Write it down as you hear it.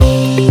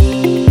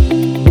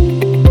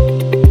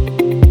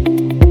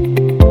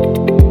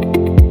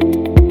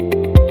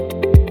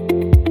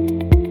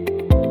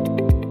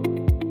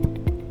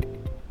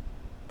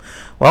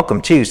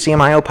Welcome to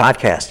CMIO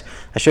Podcast,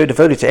 a show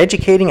devoted to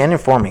educating and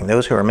informing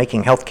those who are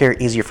making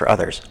healthcare easier for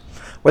others.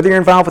 Whether you're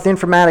involved with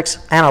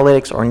informatics,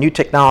 analytics, or new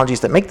technologies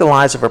that make the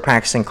lives of our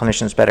practicing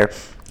clinicians better,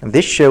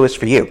 this show is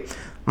for you.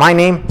 My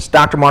name is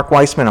Dr. Mark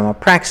Weissman. I'm a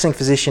practicing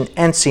physician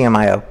and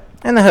CMIO,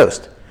 and the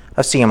host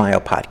of CMIO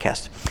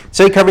Podcast.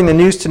 Today, covering the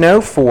news to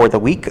know for the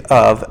week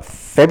of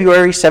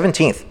February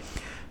 17th. I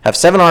have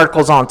 7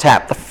 articles on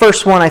tap. The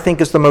first one I think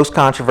is the most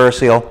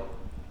controversial.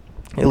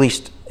 At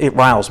least it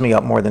riles me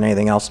up more than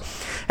anything else.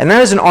 And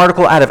that is an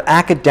article out of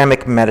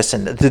Academic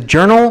Medicine, the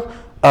Journal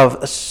of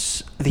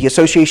the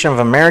Association of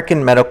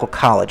American Medical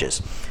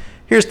Colleges.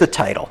 Here's the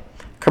title: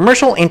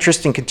 Commercial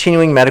Interest in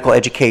Continuing Medical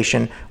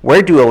Education,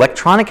 Where Do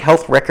Electronic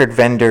Health Record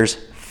Vendors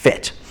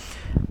Fit?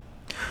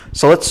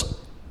 So let's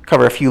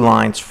cover a few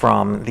lines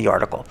from the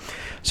article.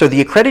 So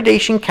the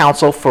Accreditation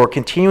Council for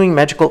Continuing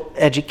Medical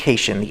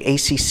Education, the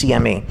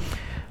ACCME,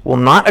 will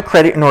not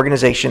accredit an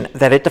organization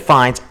that it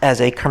defines as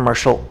a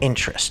commercial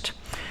interest.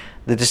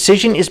 The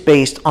decision is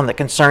based on the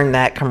concern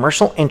that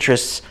commercial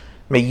interests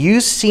may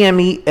use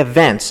CME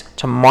events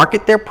to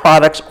market their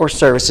products or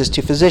services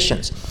to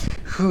physicians,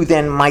 who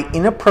then might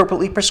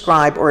inappropriately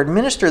prescribe or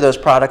administer those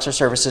products or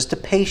services to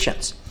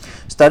patients.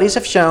 Studies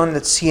have shown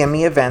that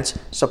CME events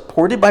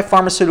supported by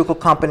pharmaceutical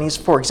companies,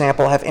 for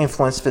example, have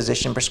influenced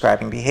physician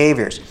prescribing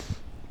behaviors.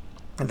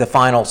 The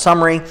final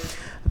summary: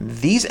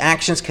 these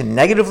actions can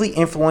negatively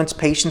influence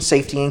patient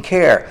safety and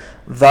care.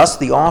 Thus,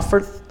 the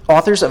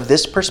authors of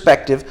this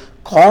perspective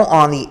call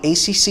on the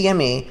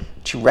ACCME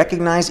to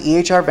recognize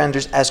EHR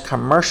vendors as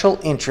commercial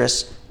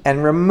interests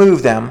and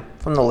remove them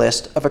from the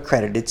list of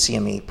accredited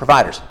CME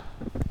providers.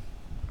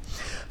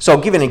 So I'll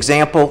give an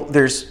example.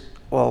 There's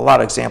a lot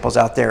of examples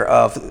out there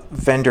of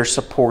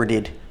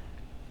vendor-supported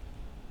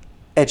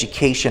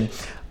education,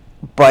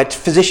 but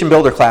Physician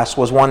Builder class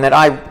was one that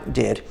I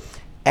did,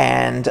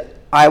 and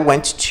I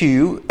went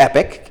to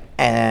Epic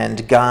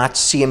and got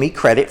CME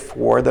credit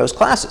for those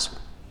classes.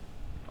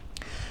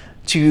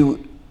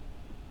 To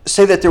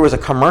say that there was a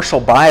commercial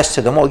bias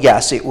to them, well,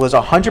 yes, it was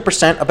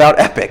 100% about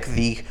Epic.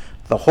 The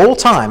whole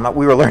time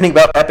we were learning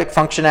about Epic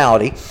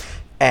functionality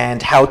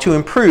and how to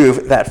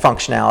improve that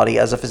functionality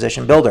as a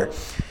physician builder.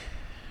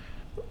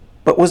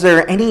 But was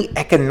there any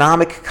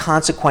economic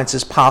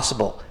consequences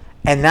possible?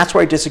 And that's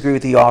where I disagree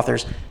with the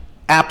authors.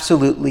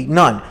 Absolutely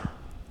none.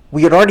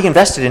 We had already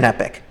invested in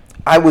Epic.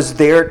 I was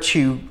there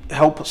to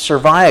help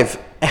survive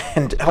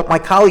and help my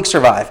colleagues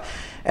survive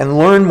and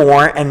learn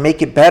more and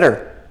make it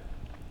better.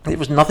 It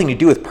was nothing to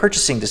do with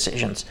purchasing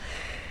decisions.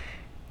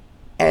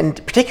 And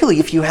particularly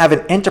if you have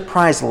an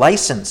enterprise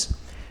license.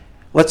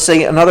 Let's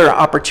say another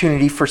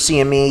opportunity for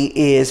CME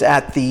is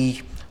at the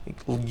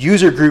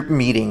user group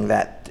meeting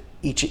that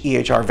each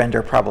EHR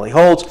vendor probably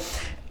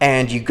holds,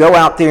 and you go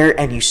out there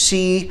and you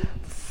see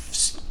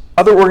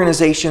other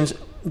organizations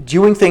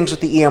doing things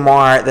with the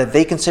EMR that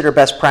they consider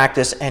best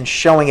practice and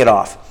showing it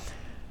off.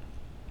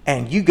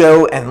 And you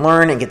go and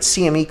learn and get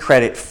CME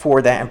credit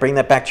for that and bring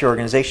that back to your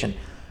organization.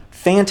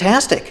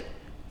 Fantastic.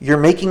 You're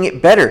making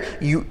it better.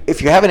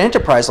 If you have an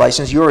enterprise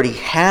license, you already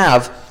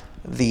have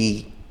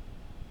the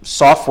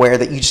software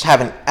that you just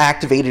haven't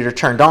activated or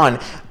turned on.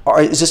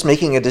 Is this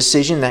making a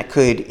decision that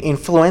could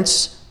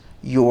influence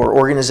your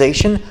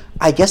organization?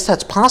 I guess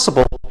that's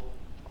possible,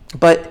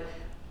 but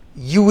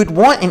you would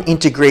want an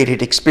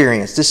integrated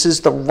experience. This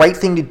is the right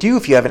thing to do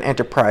if you have an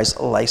enterprise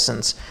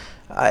license.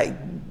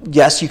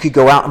 Yes, you could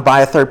go out and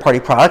buy a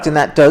third-party product, and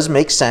that does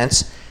make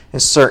sense in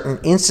certain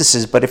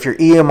instances, but if your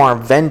EMR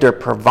vendor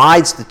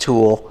provides the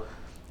tool,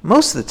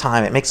 most of the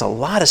time it makes a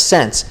lot of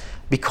sense.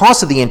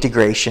 Because of the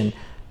integration,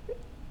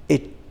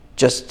 it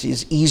just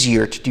is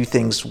easier to do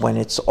things when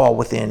it's all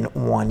within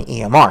one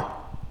EMR.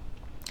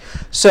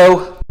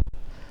 So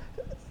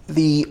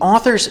the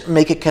authors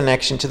make a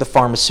connection to the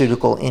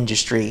pharmaceutical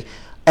industry,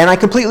 and I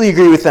completely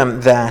agree with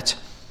them that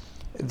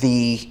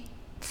the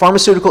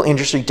pharmaceutical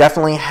industry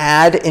definitely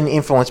had an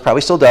influence,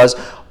 probably still does,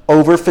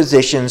 over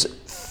physicians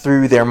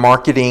through their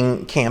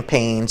marketing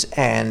campaigns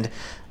and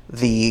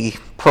the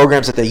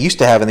programs that they used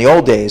to have in the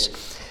old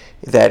days,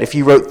 that if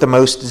you wrote the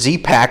most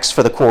Z-Packs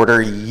for the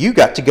quarter, you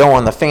got to go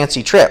on the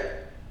fancy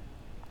trip.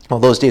 Well,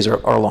 those days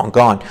are long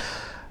gone.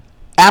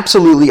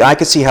 Absolutely, I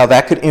could see how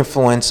that could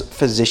influence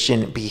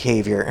physician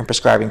behavior and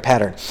prescribing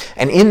pattern.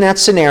 And in that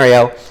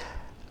scenario,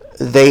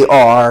 they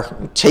are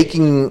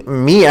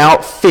taking me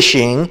out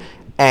fishing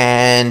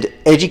and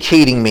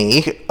educating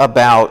me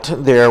about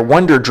their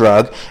wonder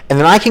drug, and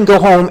then I can go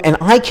home and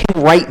I can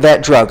write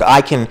that drug.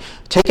 I can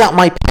take out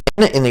my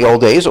pen in the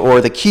old days or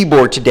the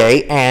keyboard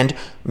today and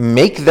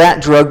make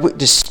that drug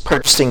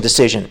purchasing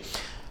decision.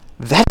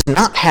 That's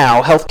not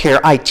how healthcare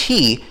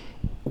IT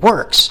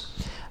works.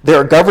 There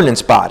are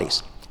governance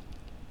bodies,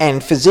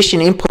 and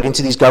physician input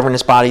into these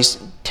governance bodies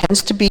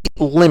tends to be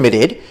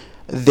limited.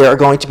 There are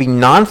going to be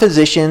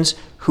non-physicians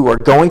who are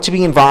going to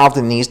be involved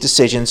in these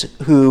decisions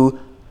who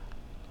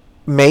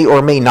may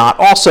or may not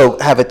also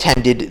have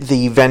attended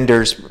the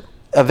vendor's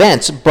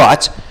events,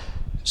 but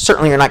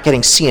certainly are not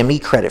getting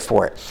CME credit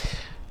for it.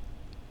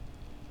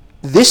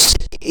 This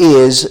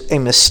is a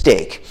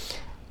mistake.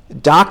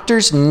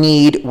 Doctors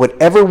need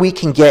whatever we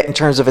can get in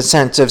terms of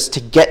incentives to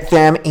get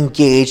them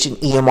engaged in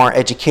EMR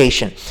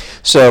education.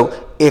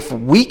 So if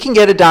we can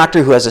get a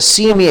doctor who has a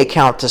CME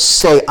account to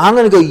say, I'm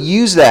going to go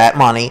use that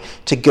money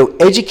to go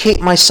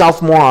educate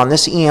myself more on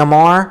this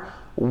EMR,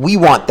 we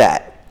want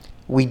that.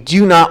 We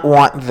do not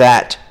want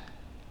that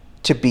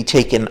to be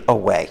taken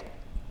away.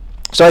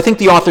 So I think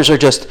the authors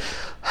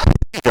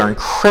they're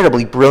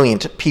incredibly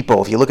brilliant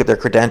people if you look at their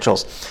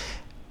credentials.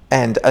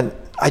 And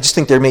I just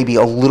think they're maybe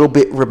a little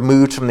bit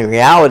removed from the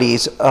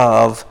realities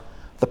of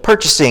the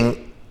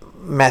purchasing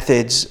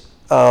methods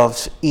of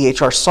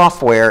EHR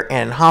software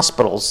in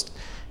hospitals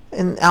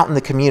and out in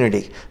the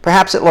community.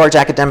 Perhaps at large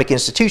academic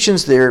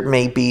institutions, there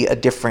may be a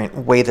different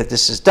way that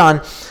this is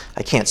done.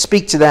 I can't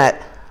speak to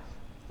that.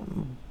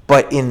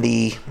 But in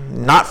the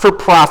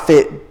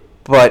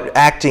not-for-profit, but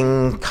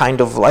acting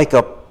kind of like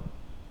a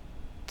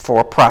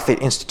for-profit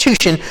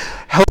institution,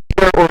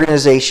 healthcare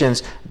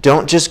organizations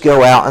don't just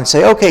go out and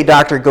say, okay,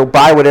 doctor, go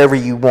buy whatever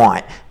you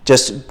want.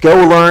 Just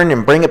go learn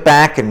and bring it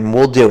back and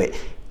we'll do it.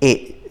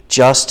 It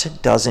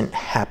just doesn't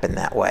happen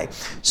that way.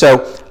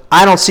 So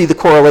I don't see the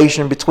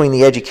correlation between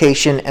the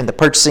education and the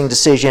purchasing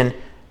decision.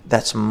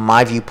 That's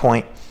my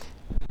viewpoint.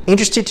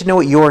 Interested to know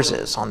what yours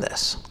is on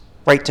this.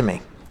 Write to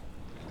me.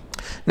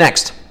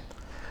 Next,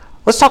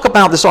 let's talk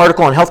about this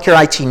article on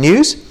Healthcare IT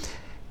News,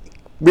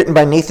 written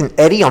by Nathan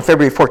Eddy on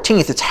February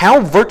 14th. It's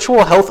how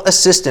virtual health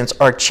assistants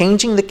are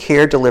changing the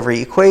care delivery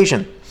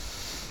equation.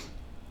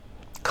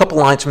 A couple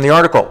lines from the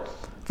article.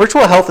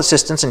 Virtual health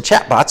assistants and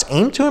chatbots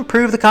aim to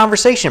improve the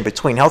conversation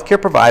between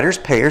healthcare providers,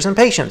 payers, and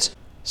patients.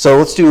 So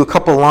let's do a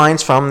couple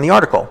lines from the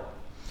article.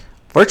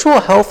 Virtual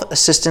health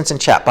assistants and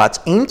chatbots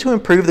aim to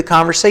improve the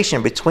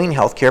conversation between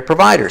healthcare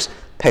providers,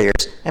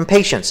 payers, and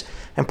patients,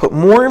 and put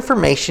more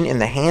information in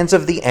the hands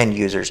of the end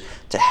users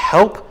to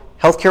help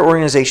healthcare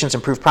organizations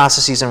improve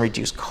processes and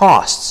reduce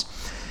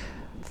costs.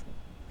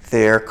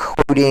 They're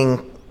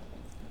quoting,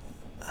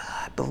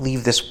 I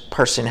believe this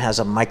person has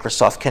a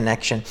Microsoft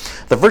connection.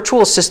 The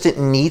virtual assistant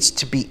needs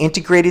to be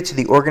integrated to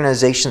the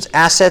organization's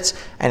assets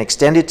and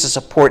extended to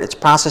support its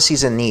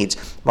processes and needs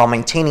while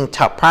maintaining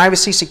top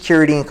privacy,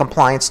 security, and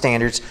compliance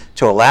standards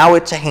to allow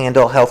it to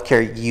handle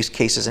healthcare use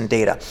cases and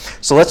data.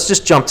 So let's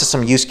just jump to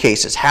some use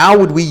cases. How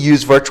would we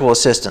use virtual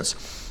assistants?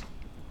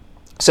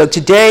 So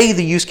today,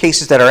 the use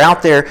cases that are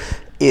out there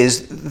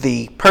is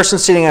the person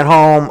sitting at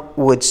home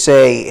would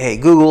say, hey,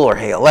 Google, or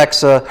hey,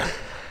 Alexa,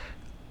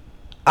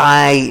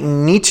 I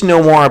need to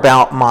know more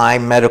about my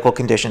medical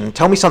condition.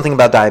 Tell me something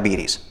about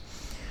diabetes.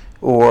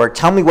 Or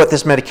tell me what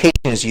this medication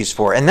is used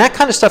for. And that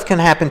kind of stuff can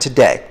happen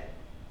today.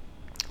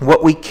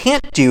 What we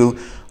can't do,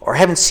 or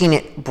haven't seen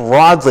it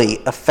broadly,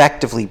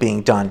 effectively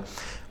being done,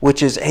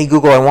 which is, hey,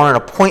 Google, I want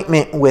an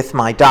appointment with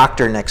my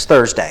doctor next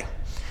Thursday.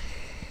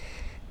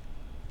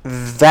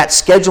 That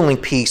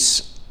scheduling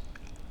piece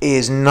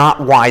is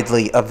not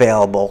widely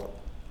available.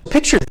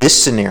 Picture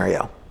this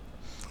scenario.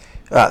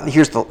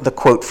 Here's the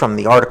quote from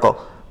the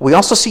article. We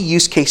also see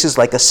use cases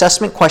like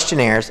assessment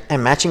questionnaires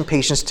and matching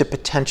patients to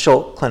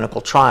potential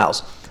clinical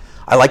trials.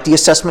 I like the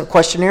assessment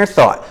questionnaire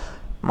thought.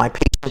 My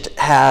patient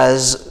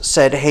has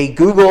said, hey,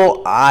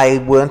 Google, I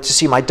want to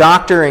see my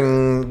doctor,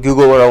 and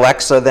Google or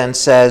Alexa then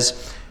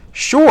says,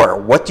 sure,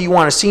 what do you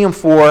want to see him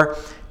for?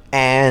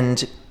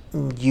 And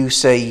you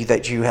say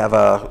that you have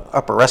a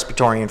upper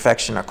respiratory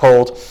infection, a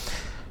cold,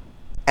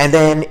 and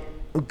then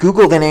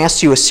Google then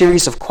asks you a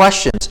series of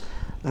questions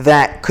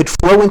that could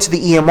flow into the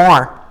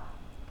EMR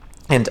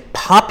and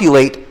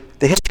populate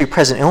the history of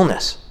present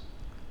illness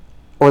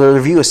or the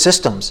review of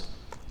systems.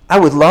 I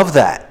would love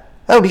that.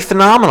 That would be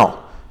phenomenal.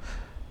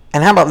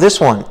 And how about this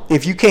one?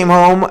 If you came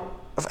home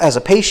as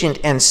a patient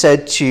and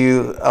said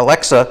to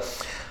Alexa,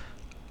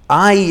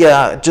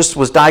 I just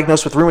was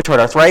diagnosed with rheumatoid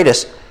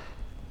arthritis,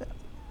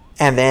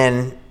 and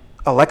then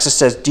Alexa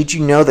says, did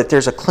you know that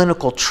there's a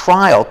clinical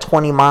trial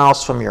 20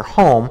 miles from your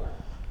home?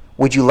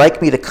 Would you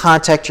like me to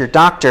contact your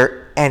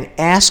doctor and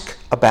ask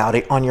about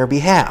it on your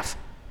behalf?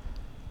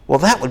 Well,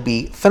 that would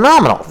be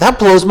phenomenal. That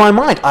blows my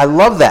mind. I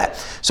love that.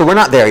 So we're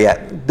not there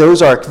yet.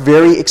 Those are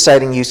very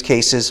exciting use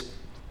cases.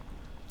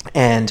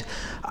 And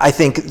I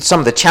think some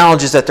of the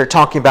challenges that they're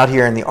talking about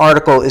here in the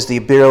article is the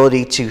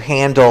ability to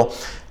handle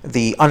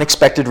the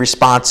unexpected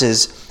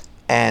responses,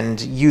 and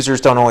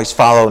users don't always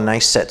follow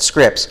nice set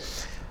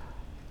scripts.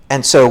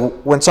 And so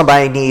when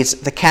somebody needs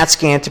the CAT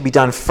scan to be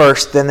done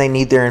first, then they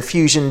need their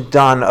infusion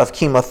done of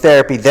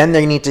chemotherapy, then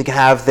they need to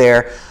have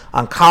their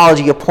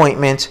oncology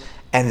appointment,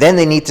 and then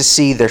they need to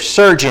see their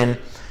surgeon,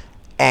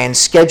 and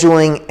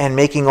scheduling and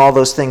making all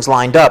those things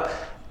lined up,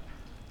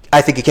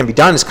 I think it can be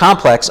done. It's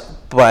complex,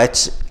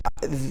 but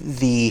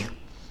the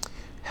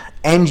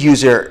end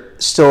user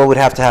still would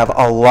have to have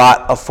a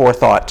lot of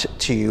forethought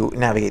to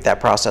navigate that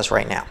process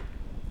right now.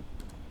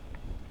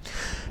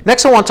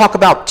 Next, I want to talk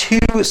about two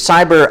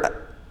cyber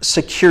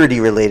security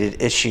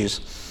related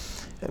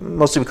issues,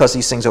 mostly because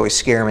these things always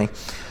scare me.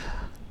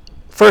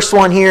 First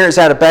one here is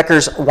out of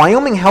Becker's.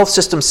 Wyoming Health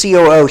System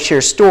COO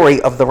shares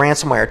story of the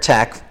ransomware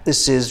attack.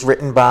 This is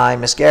written by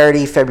Ms.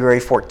 Garrity, February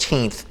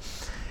 14th.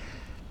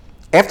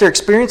 After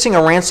experiencing a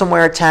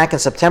ransomware attack in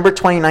September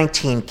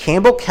 2019,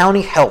 Campbell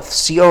County Health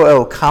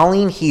COO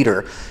Colleen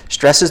Heater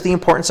stresses the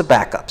importance of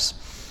backups.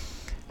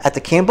 At the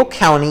Campbell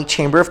County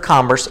Chamber of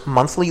Commerce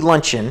monthly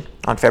luncheon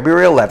on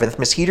February 11th,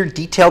 Ms. Heater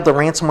detailed the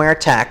ransomware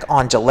attack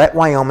on Gillette,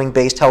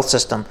 Wyoming-based health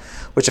system,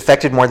 which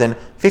affected more than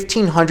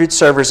 1,500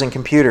 servers and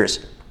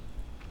computers.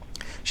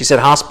 She said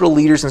hospital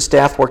leaders and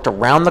staff worked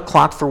around the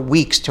clock for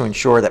weeks to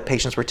ensure that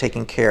patients were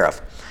taken care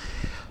of.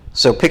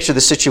 So picture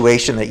the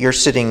situation that you're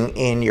sitting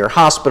in your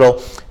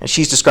hospital, and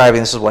she's describing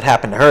this is what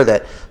happened to her,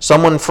 that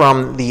someone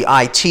from the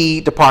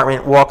IT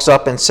department walks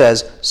up and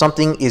says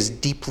something is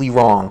deeply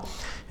wrong.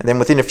 And then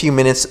within a few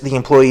minutes, the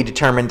employee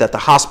determined that the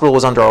hospital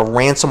was under a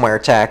ransomware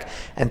attack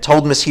and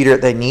told Ms. Heater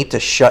they need to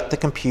shut the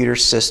computer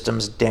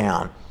systems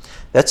down.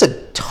 That's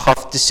a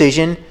tough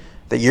decision,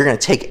 that you're going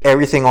to take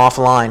everything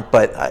offline,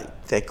 but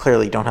they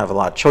clearly don't have a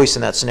lot of choice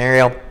in that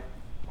scenario.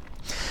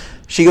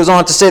 She goes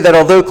on to say that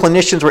although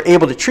clinicians were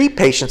able to treat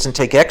patients and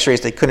take x-rays,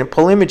 they couldn't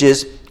pull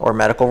images or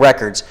medical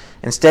records.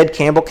 Instead,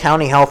 Campbell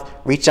County Health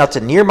reached out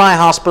to nearby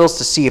hospitals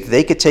to see if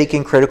they could take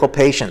in critical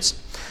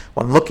patients.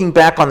 When looking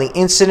back on the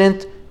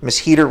incident, Ms.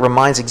 Heater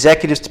reminds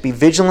executives to be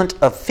vigilant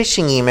of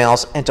phishing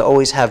emails and to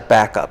always have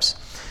backups.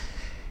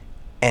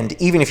 And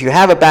even if you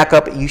have a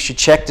backup, you should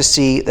check to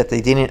see that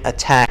they didn't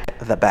attack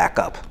the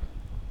backup.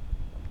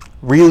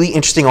 Really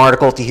interesting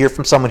article to hear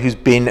from someone who's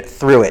been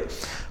through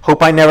it.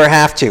 Hope I never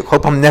have to.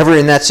 Hope I'm never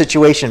in that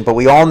situation. But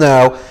we all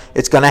know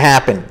it's going to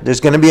happen.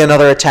 There's going to be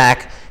another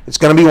attack. It's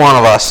going to be one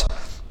of us.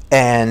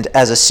 And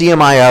as a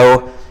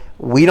CMIO,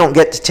 we don't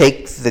get to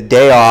take the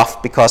day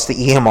off because the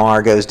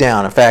EMR goes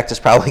down. In fact, it's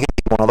probably going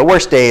to be one of the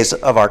worst days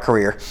of our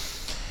career,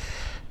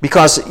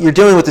 because you're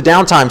dealing with the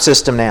downtime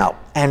system now.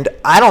 And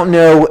I don't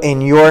know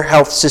in your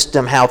health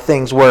system how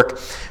things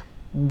work.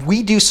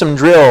 We do some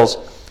drills,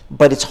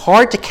 but it's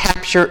hard to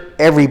capture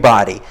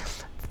everybody.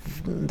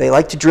 They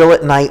like to drill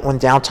at night when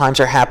downtimes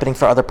are happening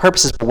for other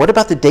purposes. But what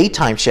about the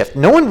daytime shift?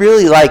 No one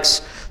really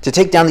likes to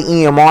take down the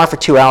EMR for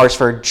 2 hours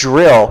for a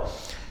drill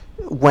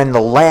when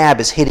the lab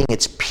is hitting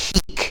its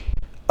peak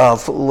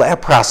of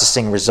lab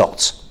processing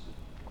results.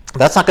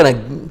 That's not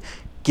going to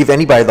give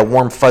anybody the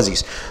warm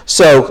fuzzies.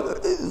 So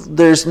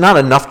there's not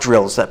enough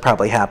drills that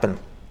probably happen.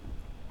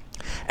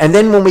 And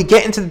then when we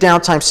get into the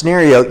downtime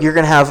scenario, you're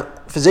going to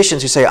have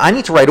physicians who say, I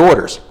need to write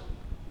orders.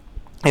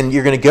 And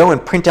you're going to go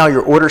and print out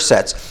your order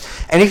sets.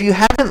 And if you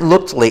haven't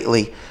looked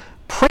lately,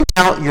 print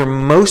out your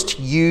most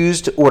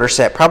used order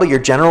set, probably your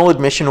general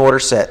admission order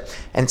set,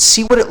 and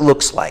see what it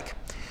looks like.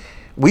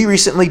 We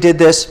recently did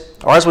this.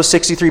 Ours was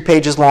 63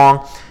 pages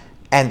long.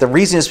 And the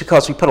reason is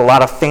because we put a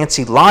lot of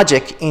fancy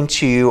logic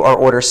into our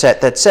order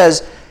set that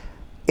says,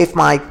 if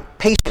my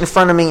patient in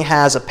front of me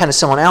has a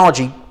penicillin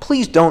allergy,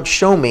 please don't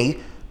show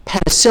me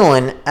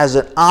penicillin as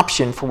an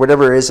option for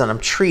whatever it is that I'm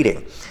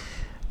treating.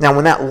 Now,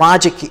 when that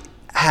logic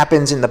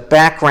happens in the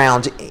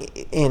background,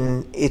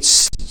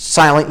 it's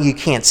silent, you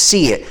can't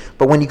see it.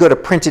 But when you go to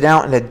print it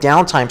out in a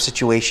downtime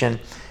situation,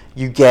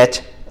 you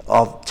get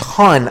a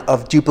ton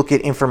of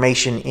duplicate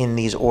information in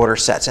these order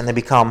sets, and they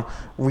become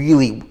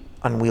really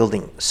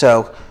unwieldy.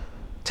 So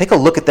take a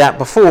look at that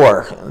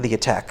before the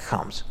attack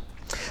comes.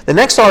 The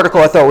next article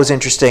I thought was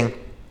interesting.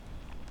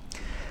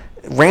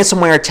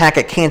 Ransomware attack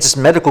at Kansas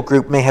Medical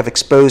Group may have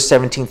exposed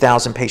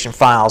 17,000 patient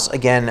files.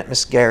 Again,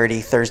 Ms.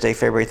 Garrity, Thursday,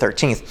 February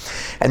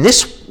 13th. And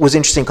this was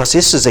interesting because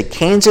this is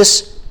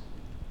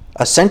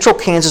a Central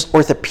Kansas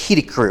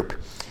orthopedic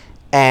group.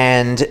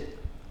 And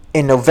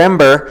in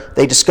November,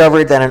 they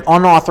discovered that an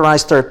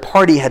unauthorized third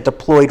party had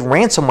deployed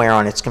ransomware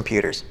on its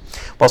computers.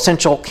 While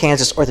Central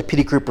Kansas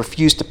Orthopedic Group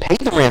refused to pay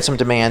the ransom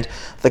demand,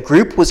 the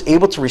group was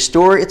able to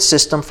restore its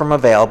system from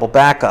available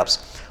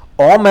backups.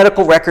 All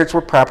medical records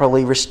were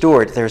properly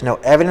restored. There is no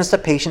evidence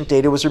that patient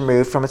data was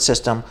removed from its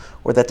system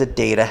or that the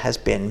data has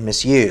been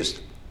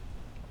misused.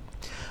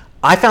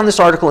 I found this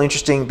article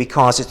interesting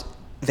because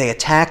they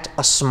attacked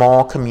a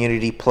small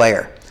community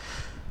player.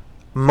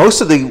 Most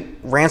of the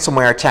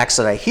ransomware attacks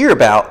that I hear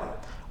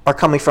about are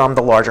coming from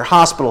the larger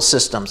hospital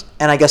systems,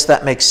 and I guess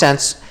that makes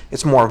sense.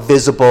 It's more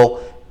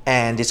visible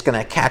and it's going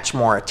to catch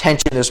more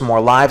attention. There's more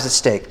lives at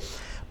stake.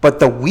 But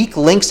the weak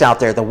links out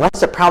there, the ones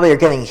that probably are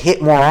getting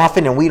hit more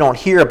often and we don't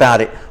hear about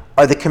it,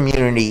 are the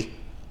community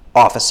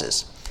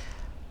offices.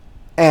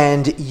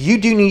 And you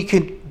do need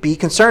to be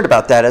concerned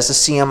about that as a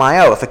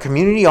CMIO. If a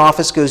community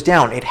office goes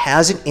down, it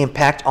has an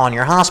impact on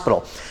your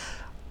hospital.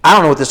 I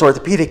don't know what this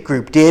orthopedic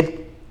group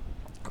did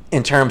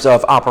in terms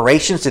of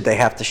operations. Did they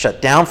have to shut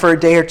down for a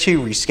day or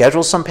two,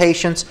 reschedule some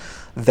patients?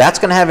 That's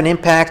going to have an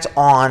impact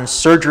on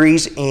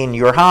surgeries in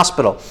your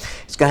hospital.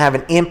 It's going to have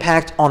an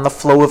impact on the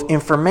flow of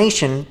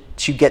information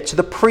to get to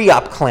the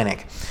pre-op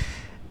clinic.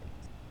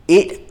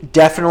 It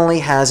definitely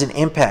has an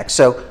impact.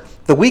 So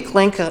the weak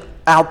link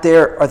out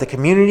there are the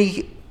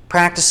community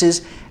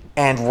practices,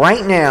 and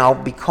right now,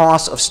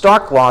 because of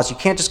Stark laws, you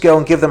can't just go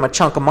and give them a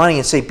chunk of money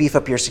and say beef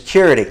up your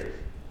security.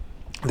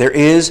 There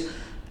is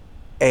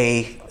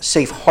a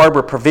safe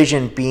harbor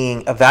provision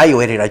being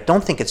evaluated. I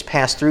don't think it's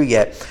passed through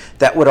yet,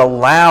 that would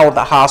allow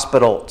the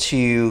hospital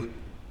to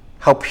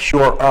help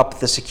shore up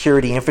the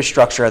security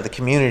infrastructure of the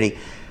community.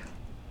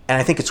 And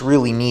I think it's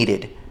really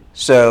needed.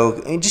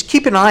 So just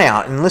keep an eye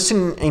out and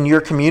listen in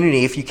your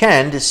community if you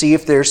can to see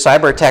if there's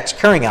cyber attacks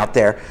occurring out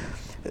there.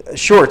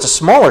 Sure, it's a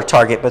smaller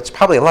target, but it's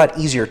probably a lot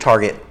easier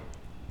target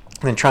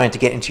than trying to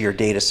get into your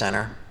data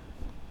center.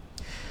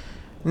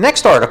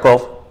 Next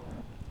article,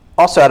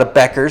 also out of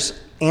Becker's,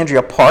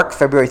 Andrea Park,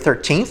 February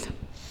 13th.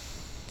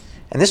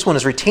 And this one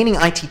is retaining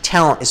IT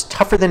talent is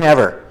tougher than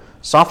ever.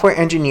 Software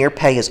engineer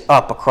pay is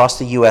up across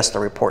the U.S., the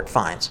report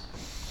finds.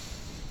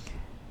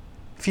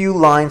 Few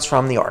lines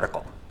from the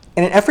article.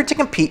 In an effort to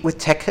compete with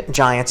tech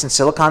giants in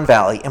Silicon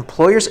Valley,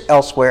 employers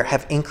elsewhere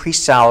have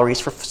increased salaries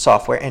for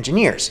software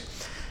engineers,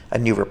 a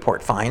new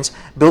report finds,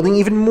 building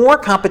even more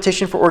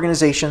competition for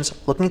organizations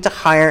looking to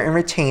hire and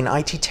retain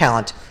IT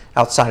talent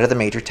outside of the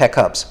major tech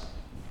hubs.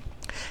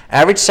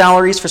 Average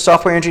salaries for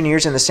software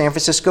engineers in the San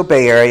Francisco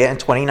Bay Area in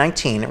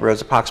 2019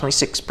 rose approximately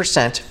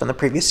 6% from the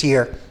previous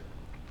year,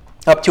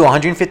 up to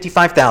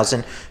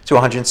 $155,000 to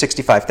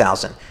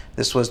 $165,000.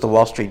 This was the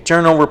Wall Street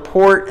Journal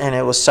report, and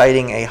it was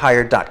citing a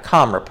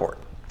Hired.com report.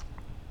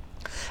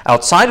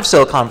 Outside of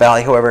Silicon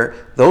Valley, however,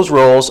 those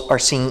roles are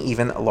seeing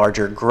even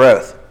larger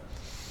growth.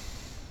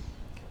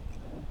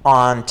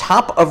 On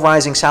top of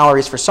rising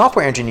salaries for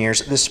software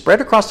engineers, this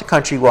spread across the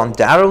country will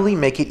undoubtedly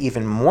make it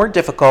even more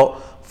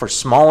difficult for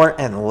smaller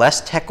and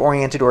less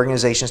tech-oriented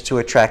organizations to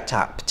attract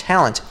top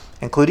talent,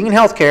 including in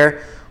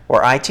healthcare,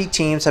 where IT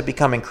teams have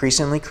become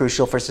increasingly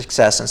crucial for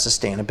success and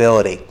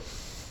sustainability.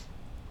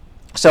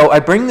 So I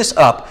bring this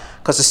up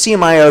because the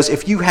CMIOs,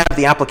 if you have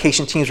the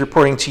application teams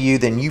reporting to you,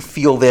 then you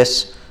feel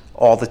this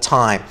all the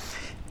time.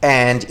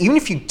 And even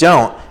if you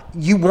don't,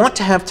 you want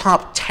to have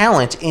top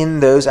talent in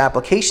those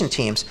application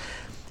teams.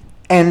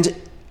 And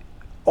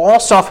all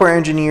software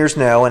engineers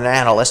know and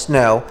analysts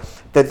know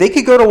that they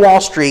could go to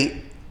Wall Street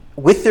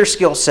with their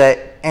skill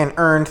set and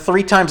earn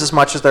 3 times as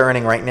much as they're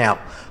earning right now.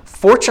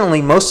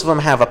 Fortunately, most of them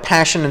have a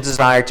passion and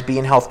desire to be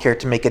in healthcare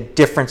to make a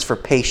difference for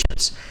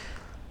patients.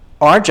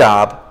 Our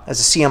job as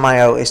a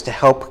CMIO is to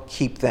help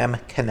keep them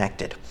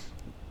connected.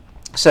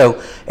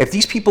 So if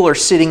these people are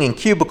sitting in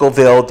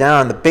Cubicleville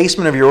down in the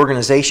basement of your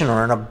organization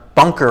or in a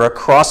bunker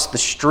across the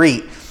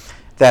street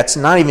that's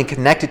not even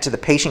connected to the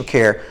patient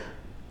care,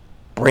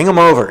 bring them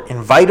over.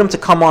 Invite them to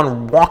come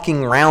on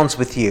walking rounds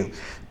with you.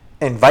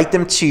 Invite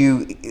them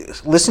to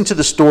listen to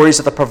the stories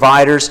of the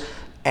providers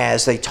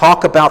as they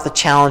talk about the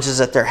challenges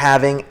that they're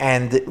having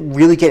and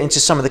really get into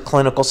some of the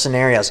clinical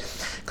scenarios,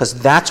 because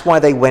that's why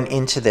they went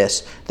into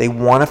this. They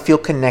want to feel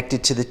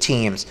connected to the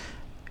teams.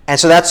 And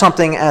so that's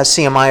something as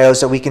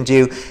CMIOs that we can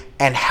do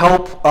and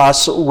help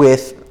us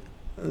with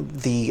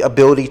the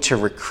ability to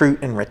recruit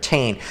and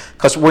retain,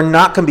 because we're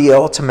not going to be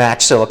able to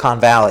match Silicon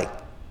Valley.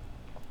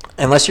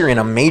 Unless you're in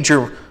a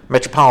major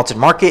metropolitan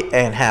market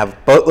and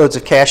have boatloads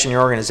of cash in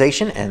your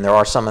organization, and there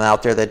are some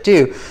out there that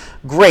do,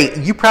 great,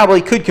 you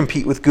probably could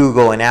compete with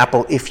Google and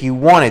Apple if you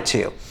wanted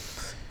to.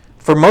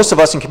 For most of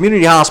us in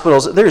community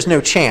hospitals, there's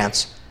no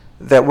chance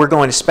that we're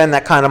going to spend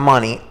that kind of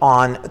money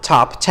on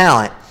top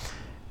talent,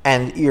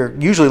 and you're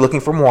usually looking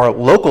for more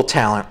local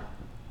talent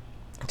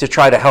to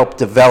try to help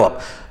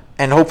develop,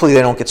 and hopefully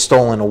they don't get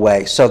stolen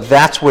away. So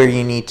that's where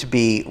you need to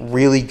be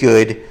really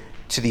good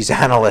to these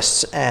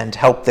analysts and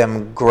help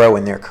them grow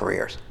in their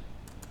careers.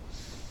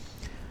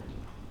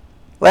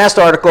 Last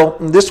article,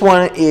 this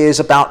one is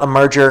about a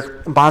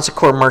merger, Bon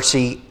Secours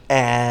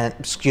and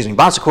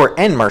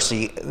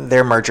Mercy,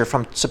 their merger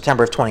from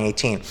September of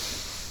 2018.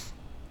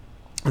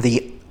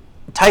 The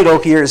title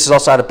here, this is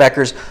also out of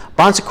Becker's,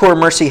 Bon Secours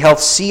Mercy Health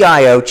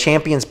CIO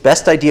champions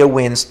best idea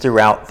wins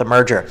throughout the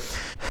merger.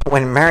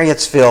 When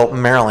Marriottsville,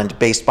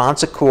 Maryland-based Bon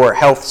Secours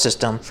Health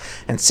System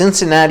and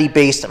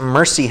Cincinnati-based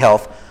Mercy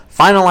Health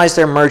finalized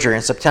their merger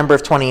in September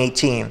of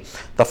 2018,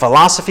 the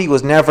philosophy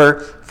was never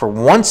for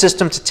one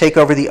system to take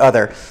over the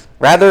other.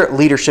 Rather,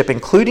 leadership,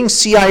 including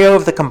CIO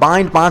of the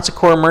combined Bon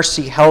Secours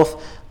Mercy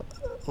Health,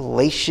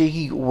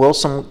 Lacey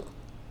Wilson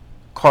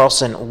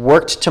Carlson,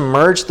 worked to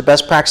merge the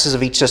best practices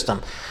of each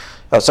system.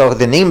 So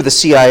the name of the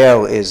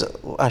CIO is,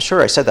 I'm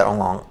sure I said that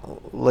wrong,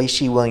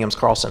 Lacey Williams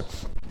Carlson.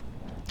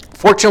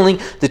 Fortunately,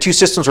 the two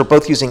systems were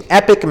both using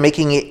Epic,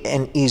 making it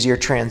an easier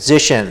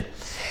transition.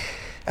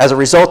 As a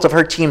result of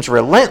her team's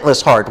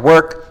relentless hard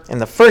work, in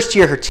the first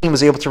year, her team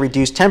was able to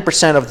reduce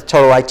 10% of the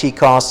total IT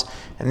costs,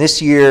 and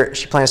this year,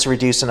 she plans to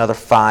reduce another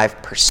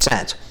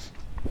 5%.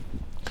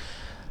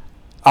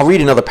 I'll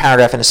read another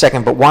paragraph in a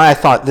second, but why I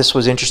thought this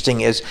was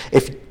interesting is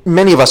if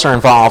many of us are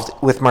involved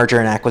with merger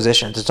and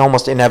acquisitions, it's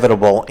almost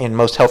inevitable in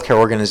most healthcare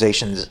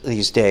organizations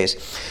these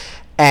days.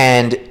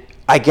 And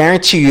I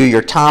guarantee you,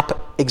 your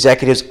top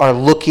executives are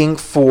looking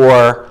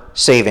for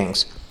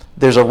savings.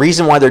 There's a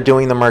reason why they're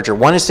doing the merger.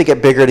 One is to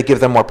get bigger, to give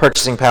them more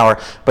purchasing power,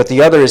 but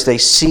the other is they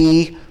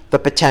see the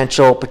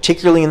potential,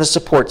 particularly in the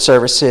support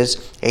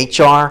services,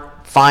 HR,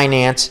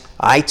 finance,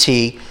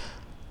 IT.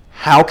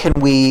 How can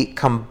we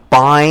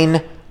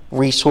combine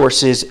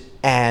resources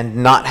and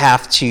not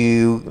have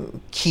to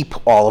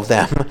keep all of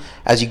them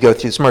as you go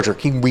through this merger?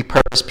 Can we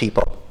repurpose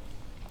people?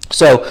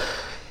 So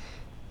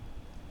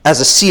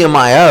as a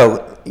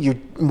CMIO,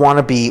 you want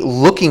to be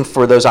looking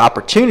for those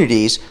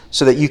opportunities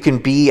so that you can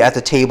be at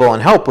the table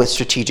and help with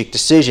strategic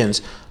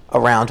decisions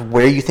around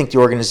where you think the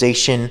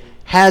organization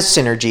has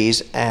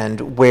synergies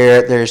and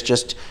where there's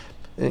just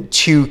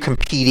two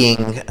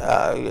competing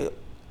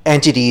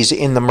entities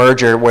in the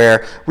merger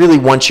where really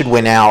one should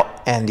win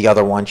out and the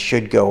other one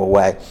should go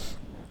away.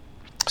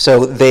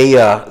 So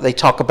they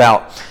talk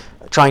about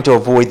trying to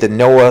avoid the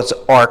Noah's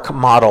Ark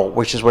model,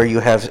 which is where you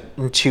have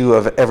two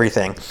of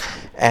everything.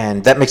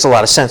 And that makes a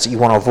lot of sense that you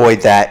want to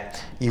avoid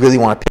that. You really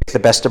want to pick the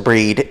best of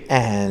breed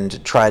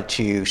and try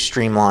to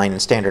streamline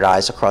and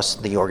standardize across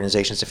the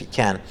organizations if you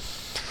can.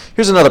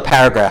 Here's another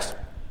paragraph.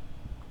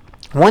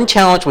 One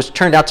challenge which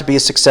turned out to be a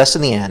success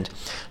in the end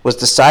was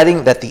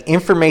deciding that the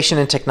Information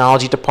and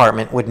Technology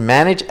Department would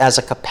manage as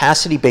a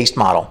capacity-based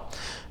model.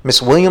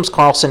 Ms.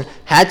 Williams-Carlson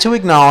had to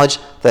acknowledge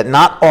that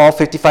not all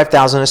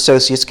 55,000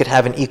 associates could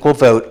have an equal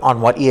vote on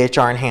what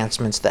EHR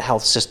enhancements the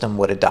health system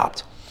would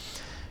adopt.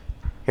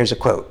 Here's a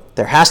quote.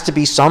 There has to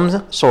be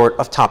some sort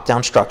of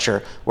top-down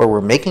structure where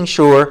we're making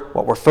sure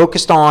what we're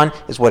focused on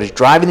is what is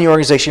driving the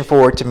organization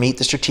forward to meet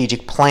the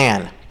strategic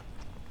plan.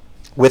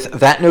 With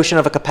that notion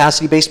of a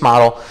capacity-based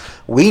model,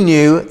 we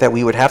knew that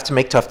we would have to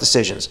make tough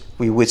decisions.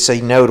 We would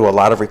say no to a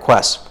lot of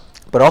requests,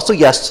 but also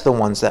yes to the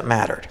ones that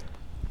mattered.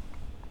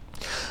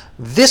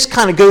 This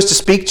kind of goes to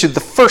speak to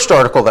the first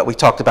article that we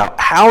talked about,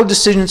 how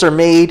decisions are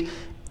made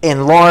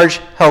in large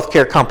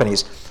healthcare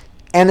companies,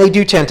 and they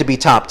do tend to be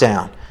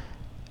top-down.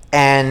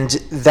 And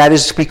that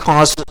is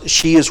because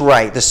she is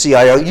right, the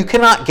CIO. You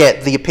cannot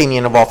get the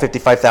opinion of all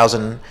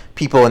 55,000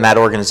 people in that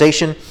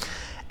organization.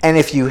 And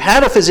if you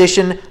had a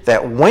physician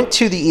that went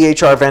to the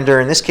EHR vendor,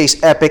 in this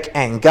case Epic,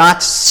 and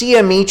got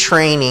CME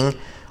training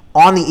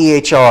on the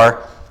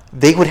EHR,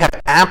 they would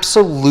have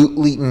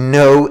absolutely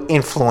no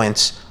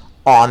influence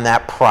on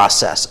that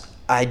process.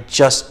 I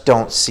just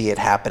don't see it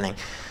happening.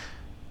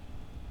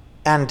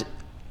 And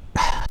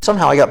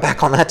somehow I got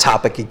back on that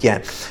topic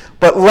again.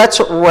 But let's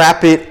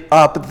wrap it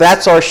up.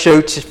 That's our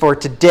show for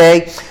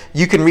today.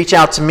 You can reach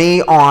out to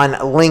me on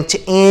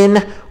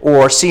LinkedIn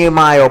or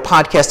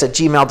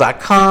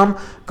cmiopodcast@gmail.com.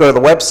 Go to the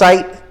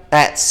website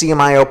at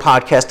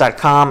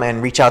cmiopodcast.com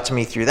and reach out to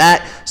me through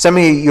that. Send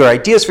me your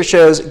ideas for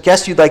shows,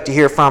 guests you'd like to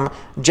hear from,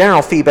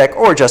 general feedback,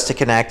 or just to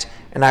connect.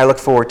 And I look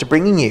forward to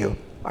bringing you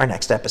our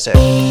next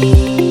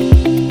episode.